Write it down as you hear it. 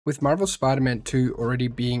With Marvel Spider-Man 2 already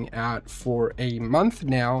being out for a month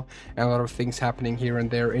now, and a lot of things happening here and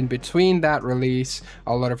there in between that release,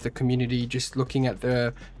 a lot of the community just looking at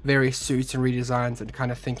the various suits and redesigns and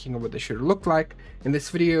kind of thinking of what they should look like. In this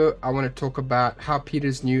video, I want to talk about how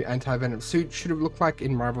Peter's new Anti-Venom suit should have looked like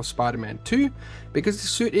in Marvel Spider-Man 2, because the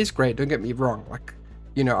suit is great, don't get me wrong.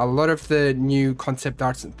 You know, a lot of the new concept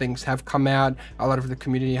arts and things have come out. A lot of the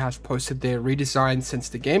community has posted their redesigns since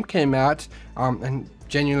the game came out. And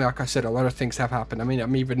genuinely, like I said, a lot of things have happened. I mean,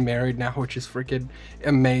 I'm even married now, which is freaking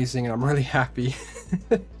amazing, and I'm really happy.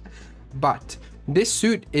 But this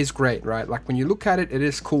suit is great, right? Like, when you look at it, it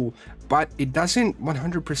is cool. But it doesn't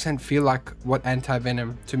 100% feel like what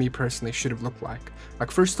Anti-Venom, to me personally, should have looked like.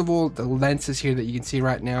 Like, first of all, the lenses here that you can see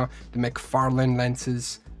right now, the McFarlane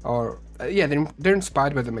lenses, or yeah, they're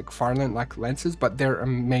inspired by the McFarlane like lenses, but they're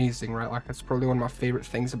amazing, right? Like, that's probably one of my favorite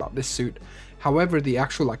things about this suit. However, the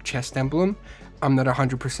actual like chest emblem, I'm not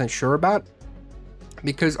 100% sure about,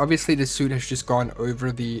 because obviously the suit has just gone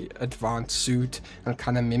over the advanced suit and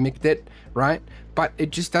kind of mimicked it, right? But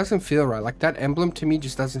it just doesn't feel right. Like, that emblem to me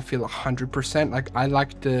just doesn't feel 100%. Like, I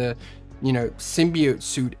like the, you know, symbiote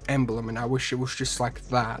suit emblem, and I wish it was just like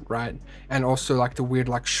that, right? And also, like, the weird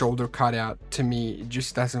like shoulder cutout, to me it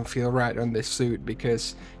just doesn't feel right on this suit,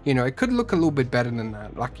 because, you know, it could look a little bit better than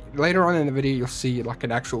that. Like, later on in the video you'll see like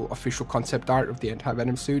an actual official concept art of the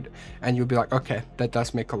Anti-Venom suit, and you'll be like, okay, that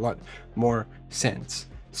does make a lot more sense.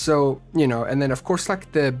 So, you know, and then of course,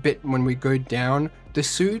 like, the bit when we go down the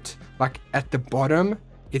suit, like at the bottom,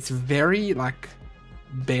 it's very like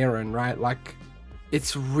barren, right? Like,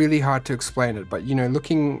 it's really hard to explain it, but, you know,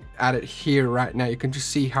 looking at it here right now, you can just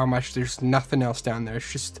see how much there's nothing else down there.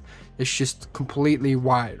 It's just completely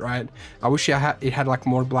white, right? I wish it had like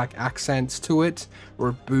more black accents to it,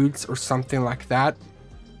 or boots or something like that,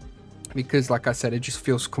 because like I said, it just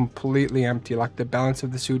feels completely empty. Like, the balance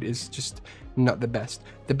of the suit is just not the best.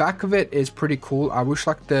 The back of it is pretty cool. I wish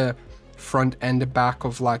like the front and the back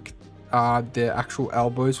of like the actual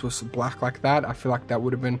elbows was black like that. I feel like that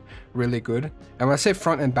would have been really good. And when I say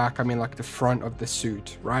front and back, I mean like the front of the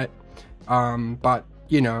suit, right? But,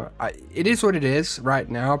 you know, it is what it is right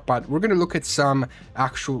now. But we're gonna look at some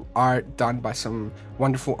actual art done by some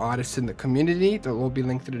wonderful artists in the community. They'll all be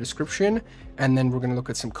linked in the description, and then we're gonna look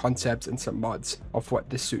at some concepts and some mods of what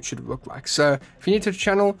this suit should look like. So if you're new to the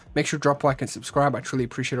channel, make sure to drop a like and subscribe. I truly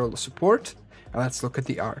appreciate all the support, and let's look at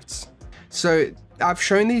the arts. So I've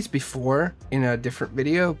shown these before in a different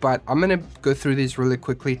video, but I'm gonna go through these really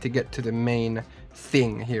quickly to get to the main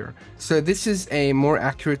thing here. So this is a more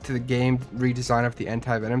accurate to the game redesign of the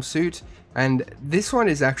Anti-Venom suit, and this one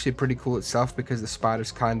is actually pretty cool itself, because the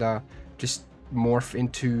spiders kinda just morph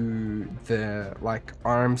into the like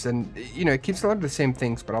arms, and, you know, it keeps a lot of the same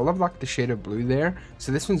things, but I love like the shade of blue there.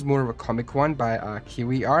 So this one's more of a comic one by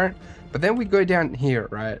KeeweeArt. But then we go down here,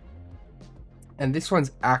 right? And this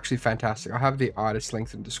one's actually fantastic. I'll have the artist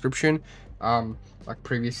linked in the description, like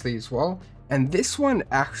previously as well. And this one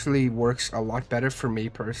actually works a lot better for me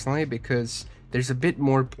personally, because there's a bit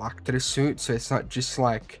more black to the suit. So it's not just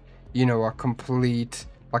like, you know, a complete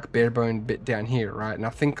like bare bone bit down here, right? And I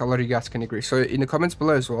think a lot of you guys can agree. So in the comments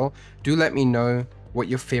below as well, do let me know what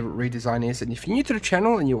your favorite redesign is. And if you're new to the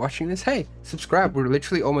channel and you're watching this, hey, subscribe. We're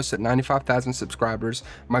literally almost at 95,000 subscribers.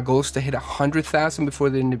 My goal is to hit 100,000 before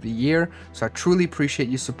the end of the year, so I truly appreciate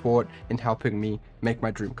your support in helping me make my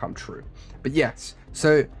dream come true. But yes,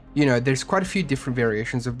 so, you know, there's quite a few different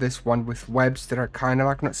variations of this one, with webs that are kind of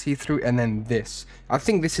like not see-through, and then this. I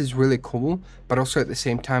think this is really cool, but also at the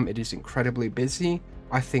same time it is incredibly busy.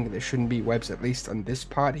 I think there shouldn't be webs, at least on this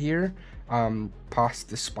part here, past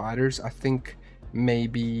the spiders. I think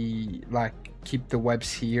maybe like keep the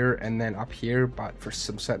webs here and then up here, but for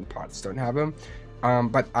some certain parts don't have them.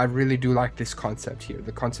 But I really do like this concept here.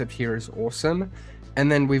 The concept here is awesome.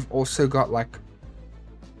 And then we've also got like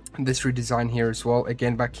this redesign here as well,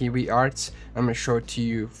 again by KeeweeArts. I'm gonna show it to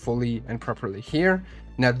you fully and properly here.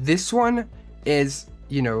 Now this one is,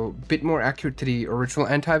 you know, a bit more accurate to the original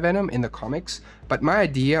Anti-Venom in the comics, but my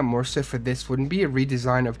idea more so for this wouldn't be a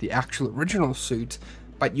redesign of the actual original suit,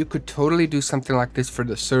 but you could totally do something like this for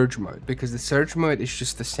the Surge mode, because the Surge mode is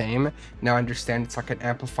just the same. Now I understand it's like an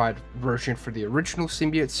amplified version for the original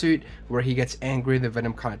symbiote suit, where he gets angry, the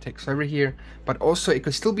venom kind of takes over here, but also it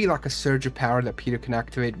could still be like a surge of power that Peter can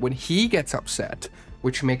activate when he gets upset,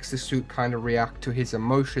 which makes the suit kind of react to his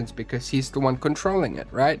emotions, because he's the one controlling it,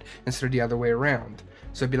 right? Instead of the other way around.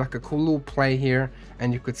 So it'd be like a cool little play here,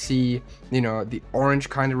 and you could see, you know, the orange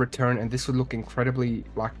kind of return, and this would look incredibly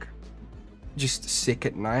like just sick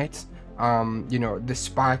at night. You know, the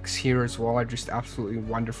spikes here as well are just absolutely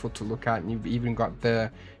wonderful to look at, and you've even got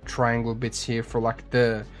the triangle bits here for like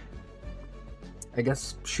the, I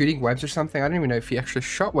guess, shooting webs or something. I don't even know if he actually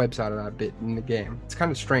shot webs out of that bit in the game. It's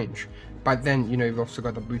kind of strange. But then, you know, you've also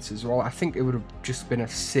got the boots as well. I think it would have just been a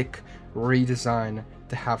sick redesign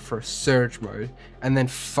to have for Surge mode. And then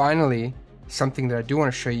finally, something that I do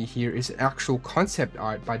want to show you here is actual concept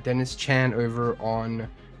art by Dennis Chan over on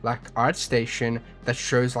like ArtStation that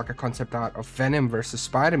shows like a concept art of Venom versus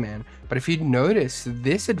Spider-Man. But if you notice,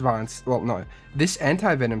 this this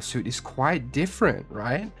Anti-Venom suit is quite different,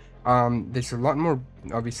 right? There's a lot more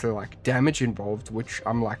obviously like damage involved, which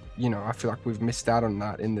I'm like, you know, I feel like we've missed out on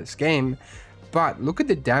that in this game. But look at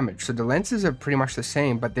the damage. So the lenses are pretty much the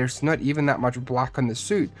same, but there's not even that much black on the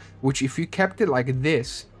suit, which if you kept it like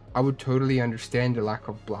this, I would totally understand the lack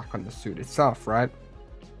of black on the suit itself, right?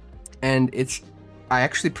 And I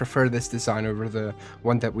actually prefer this design over the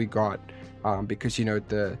one that we got, because, you know,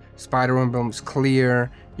 the spider emblem is clear,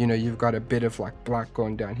 you know, you've got a bit of like black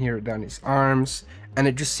going down here, down his arms, and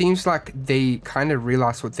it just seems like they kind of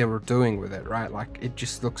realized what they were doing with it, right? Like, it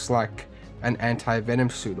just looks like an anti-venom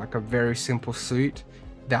suit, like a very simple suit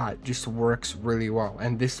that just works really well,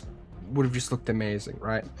 and this would have just looked amazing,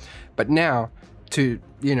 right? But now, to,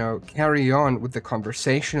 you know, carry on with the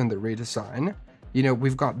conversation and the redesign, you know,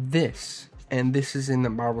 we've got this, and this is in the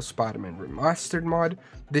Marvel Spider-Man Remastered mod.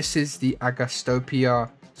 This is the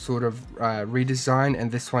Agastopia sort of redesign,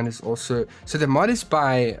 and this one is also, so the mod is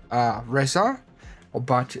by Reza,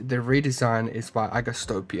 but the redesign is by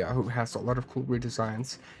Agastopia, who has a lot of cool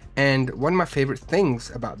redesigns. And one of my favorite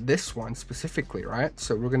things about this one specifically, right?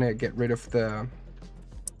 So we're gonna get rid of the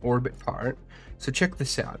orbit part. So check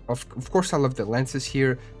this out. Of course, I love the lenses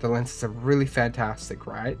here. The lenses are really fantastic,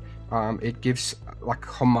 right? It gives like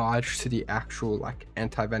homage to the actual like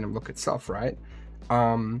anti-venom look itself, right?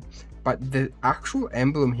 But the actual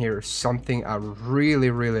emblem here is something I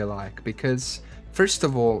really like, because first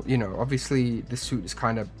of all, you know, obviously the suit is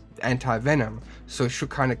kind of anti-venom, so it should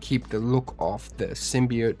kind of keep the look of the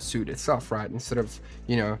symbiote suit itself, right? Instead of,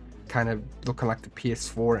 you know, kind of looking like the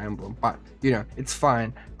PS4 emblem. But, you know, it's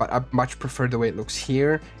fine, but I much prefer the way it looks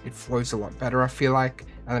here. It flows a lot better, I feel like.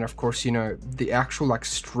 And then of course, you know, the actual like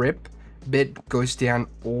strip bit goes down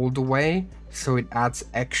all the way, so it adds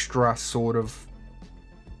extra sort of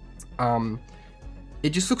it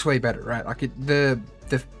just looks way better, right? Like the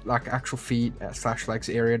like actual feet slash legs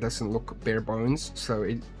area doesn't look bare bones, so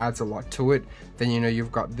it adds a lot to it. Then, you know,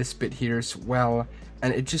 you've got this bit here as well,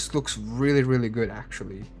 and it just looks really good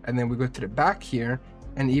actually. And then we go to the back here,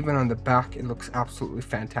 and even on the back it looks absolutely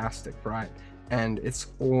fantastic, right? And it's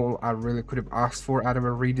all I really could have asked for out of a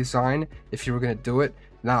redesign if you were going to do it.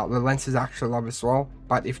 Now the lenses actually love as well,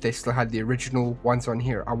 but if they still had the original ones on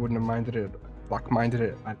here, I wouldn't have minded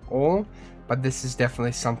it at all. But this is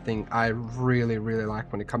definitely something I really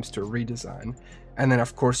like when it comes to a redesign. And then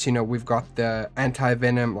of course, you know, we've got the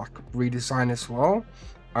anti-venom like redesign as well.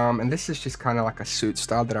 And this is just kind of like a suit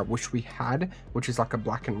style that I wish we had, which is like a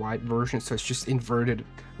black and white version, so it's just inverted,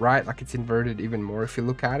 right? Like it's inverted even more if you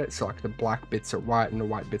look at it, so like the black bits are white and the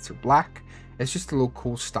white bits are black. It's just a little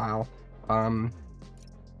cool style. And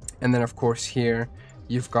then of course here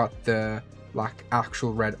you've got the like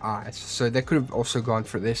actual red eyes, so they could have also gone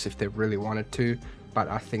for this if they really wanted to, but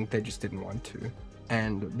I think they just didn't want to.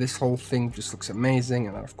 And this whole thing just looks amazing.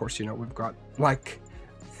 And then of course, you know, we've got like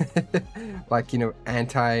like, you know,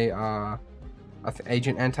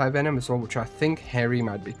 Agent Anti-Venom as well, which I think Harry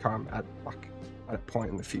might become at a point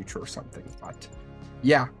in the future or something. But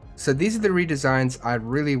yeah, so these are the redesigns I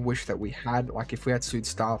really wish that we had. Like if we had suit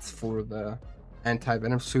styles for the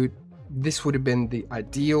Anti-Venom suit, this would have been the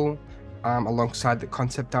ideal, alongside the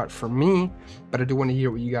concept art for me. But I do want to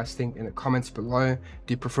hear what you guys think in the comments below.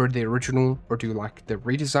 Do you prefer the original or do you like the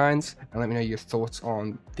redesigns? And let me know your thoughts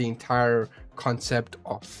on the entire concept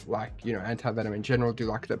of, like, you know, anti-venom in general. Do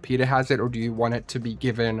you like that Peter has it, or do you want it to be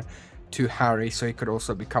given to Harry so he could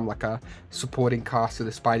also become like a supporting cast of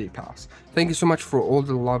the Spidey Pass? Thank you so much for all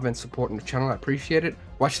the love and support on the channel. I appreciate it.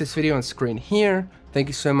 Watch this video on screen here. Thank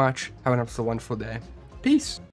you so much. Have an absolutely wonderful day. Peace.